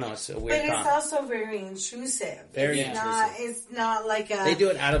see. I don't know. It's a weird But it's thought. also very intrusive. Very It's not like a. They do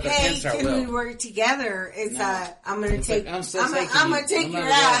it out of against our can will. we work together? It's I'm going to take. I'm going to take your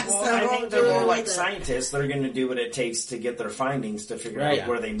ass. Well, so I don't think they're do more it like with it. scientists. They're going to do what it takes to get their findings to figure out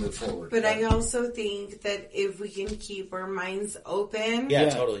where they move forward. But I also think that if we can keep our minds open,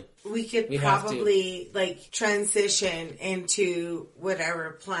 Totally. we could We have probably transition into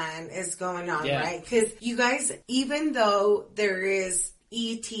whatever plan is going on, Yeah. right? Because you guys, even though there is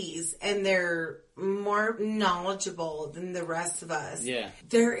ETs and they're more knowledgeable than the rest of us,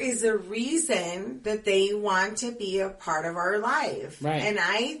 there is a reason that they want to be a part of our life. Right. And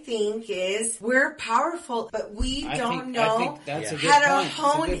I think we're powerful, but we don't know I think that's a good how to point. That's a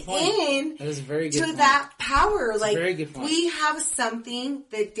hone good point. in That is a very good to point. that power. That's a very good point. We have something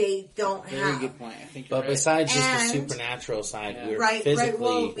that they don't Very have. good point. I think. But besides just the And- supernatural side, we're Right, physically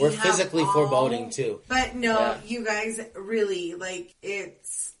well, we we're have physically all- foreboding too. But no, Yeah. you guys really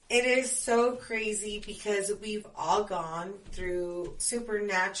it is so crazy because we've all gone through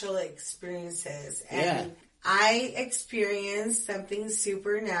supernatural experiences. And I experienced something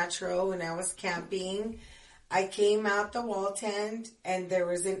supernatural when I was camping. I came out the wall tent and there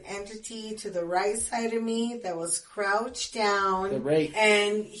was an entity to the right side of me that was crouched down.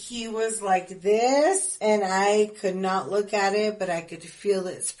 And he was like this and I could not look at it, but I could feel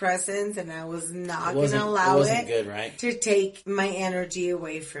its presence and I was not going to allow it good, right? to take my energy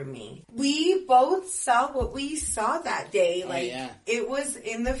away from me. We both saw what we saw that day. It was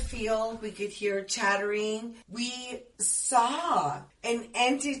in the field. We could hear chattering. We saw an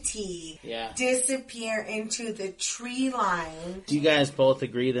entity disappear into the tree line. Do you guys both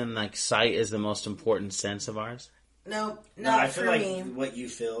agree then sight is the most important sense of ours? No, No, I for feel like me. what you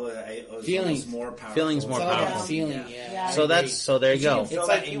feel is Feelings. more powerful. Feeling's more It's all about powerful. feeling, So there you go. It's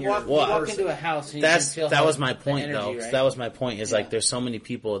like you walk into a house. And That was my point, energy, though. right? That was my point. Is there's so many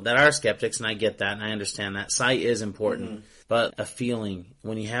people that are skeptics, and I get that, and I understand that. Sight is important, but a feeling.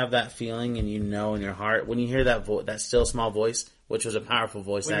 When you have that feeling, and you know in your heart, when you hear that that still small voice, which was a powerful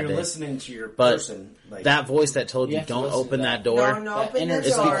voice when that you're day. listening to your But person, that voice that told you, don't open that door, Don't open the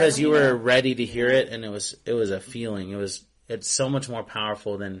it's door. because you were ready to hear it, and it was a feeling. It's so much more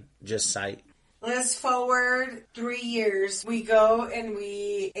powerful than just sight. Let's forward 3 years. We go and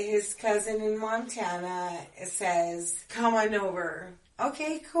his cousin in Montana says, come on over.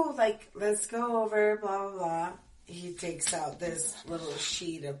 Okay, cool. Let's go over, blah, blah, blah. He takes out this little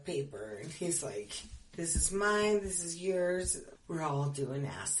sheet of paper and he's like, this is mine, this is yours. We're all doing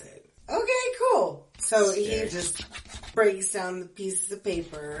acid. Okay, cool. So he just breaks down the pieces of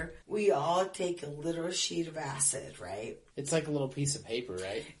paper. We all take a little sheet of acid, right? It's like a little piece of paper,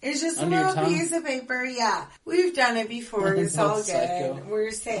 right? It's just Under a your little tongue? piece of paper, yeah. We've done it before. It's all good. Psycho.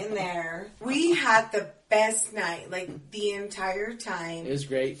 We're sitting there. We had the best night, like the entire time. It was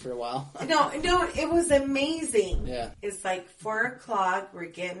great for a while. No, it was amazing. Yeah. It's like 4 o'clock. We're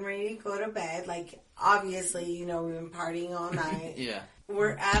getting ready to go to bed. Like, obviously, you know, we've been partying all night. Yeah.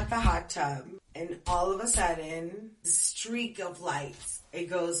 We're at the hot tub, and all of a sudden, the streak of lights. It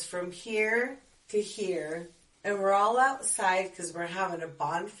goes from here to here, and we're all outside because we're having a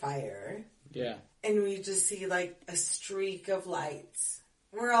bonfire. Yeah. And we just see, like, a streak of lights.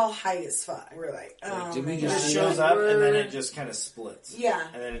 We're all high as fuck. We're like, oh, Did we my just God. shows up and then it just kind of splits? Yeah.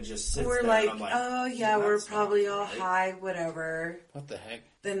 And then it just sits We're there. like, and I'm like, oh, yeah, we're that's probably not all right. high, whatever. What the heck?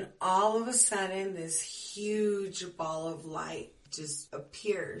 Then all of a sudden, this huge ball of light just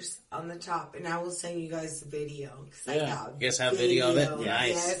appears on the top. And I will send you guys the video. Cause Yeah. I got You guys have video of it? Nice.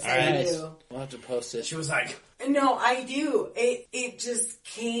 Yes, All I right. do. We'll have to post it. She was like, No, I do. It just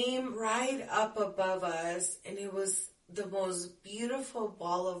came right up above us, and it was the most beautiful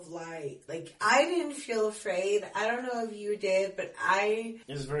ball of light. Like, I didn't feel afraid. I don't know if you did, but it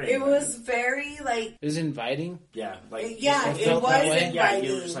was very it inviting. was very, like... It was inviting? Yeah. Like, Yeah, it it felt was that way? inviting. Yeah,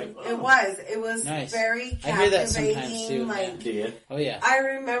 you were just like, oh. It was Nice. very I hear that sometimes, captivating. too, Like, Do you? Oh, yeah. I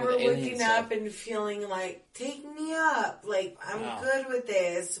remember With the alien looking stuff. up and feeling like, take me up. Like, I'm Wow. good with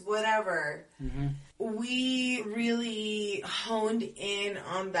this, whatever. Mm-hmm. We really honed in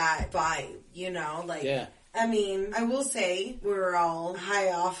on that vibe, you know? Like, Yeah. I mean, I will say we were all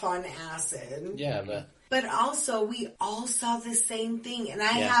high off on acid. Yeah, but... But also, we all saw the same thing, and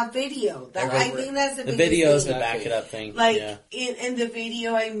I Yeah. have video. I think that's the The biggest video is thing. the back it up thing. Like, yeah. in the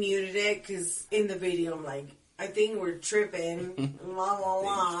video, I muted it, because in the video, I'm like, I think we're tripping, la la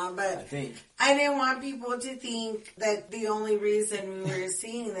la, I but think. I didn't want people to think that the only reason we were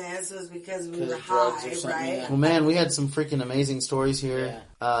seeing this was because we were of drugs or high, something, right? yeah. Well, man, we had some freaking amazing stories here.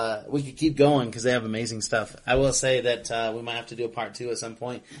 We could keep going because they have amazing stuff. I will say that we might have to do a part 2 at some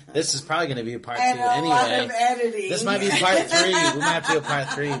point. This is probably going to be a part 2 And a anyway. lot of editing. This might be part 3. We might have to do a part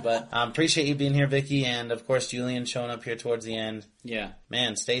 3, but appreciate you being here, Vicky, and of course Julian showing up here towards the end. Yeah.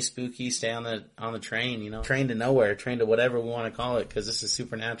 Man, stay spooky, stay on the train, you know. Train to nowhere, train to whatever we want to call it, because this is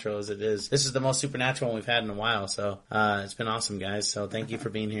supernatural as it is. This is the most supernatural one we've had in a while, so it's been awesome, guys. So thank you for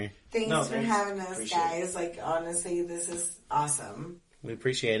being here. Thanks for having us, Appreciate guys. Like, honestly, this is awesome. We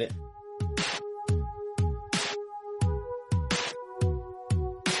appreciate it.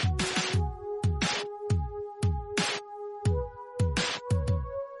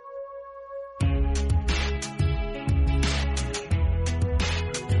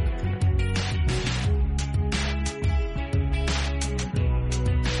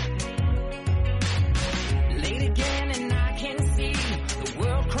 Late again and I can see the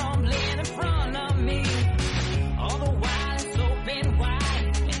world crumbling in front of me. All the while it's open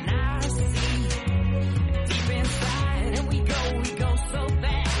wide and I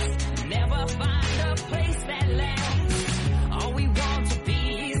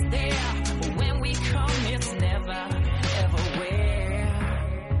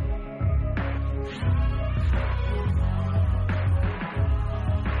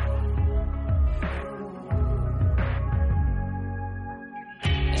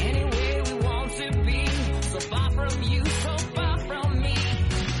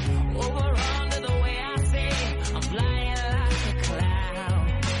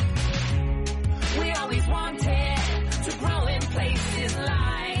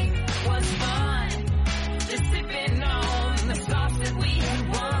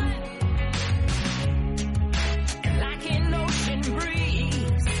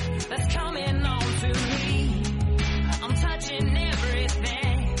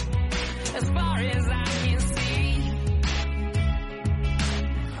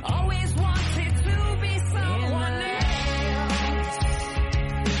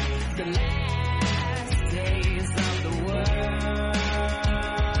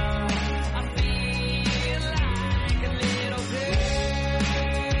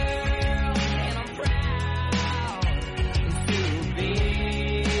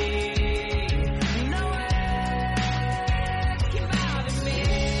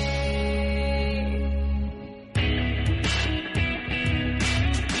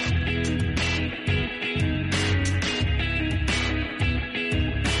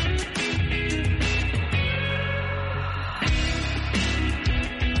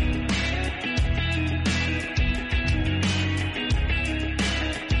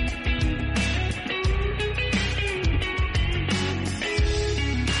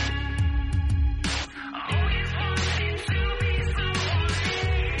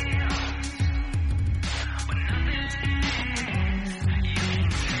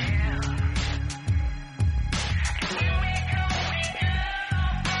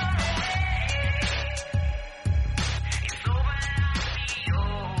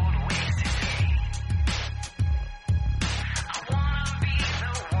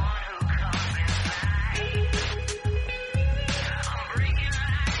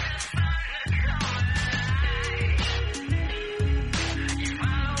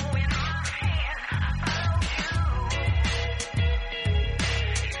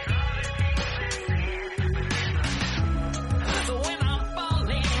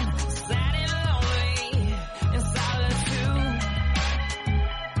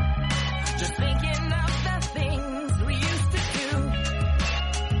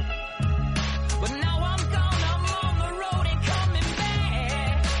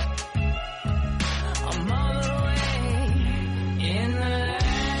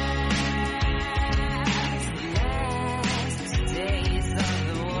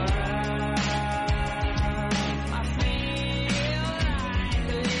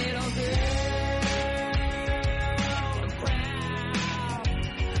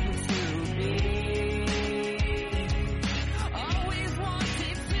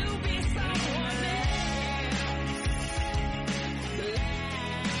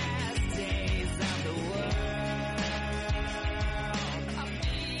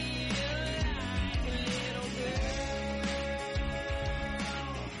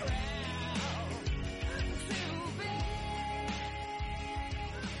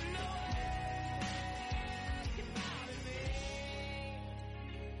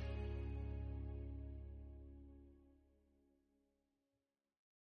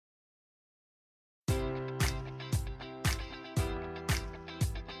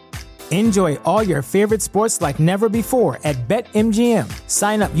Enjoy all your favorite sports like never before at BetMGM.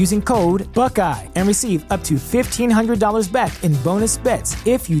 Sign up using code Buckeye and receive up to $1,500 back in bonus bets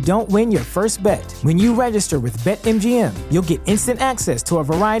if you don't win your first bet. When you register with BetMGM, you'll get instant access to a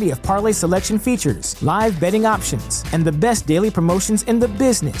variety of parlay selection features, live betting options, and the best daily promotions in the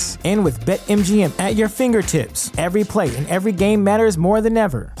business. And with BetMGM at your fingertips, every play and every game matters more than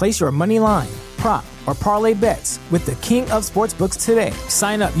ever. Place your money line, prop, or parlay bets with the king of sportsbooks today.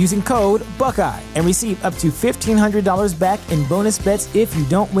 Sign up using code Buckeye and receive up to $1,500 back in bonus bets if you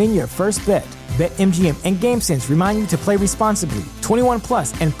don't win your first bet. BetMGM and GameSense remind you to play responsibly. 21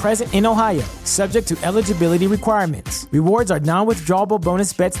 plus and present in Ohio, subject to eligibility requirements. Rewards are non-withdrawable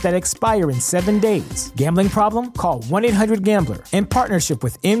bonus bets that expire in 7 days. Gambling problem? Call 1-800-GAMBLER. In partnership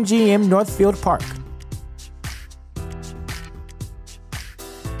with MGM Northfield Park.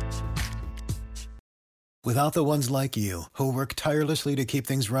 Without the ones like you, who work tirelessly to keep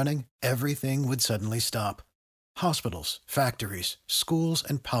things running, everything would suddenly stop. Hospitals, factories, schools,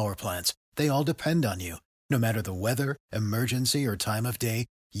 and power plants, they all depend on you. No matter the weather, emergency, or time of day,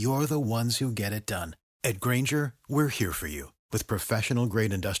 you're the ones who get it done. At Grainger, we're here for you with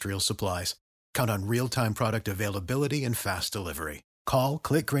professional-grade industrial supplies. Count on real-time product availability and fast delivery. Call,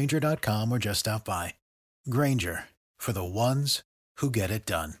 click Grainger.com, or just stop by. Grainger, for the ones who get it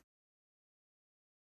done.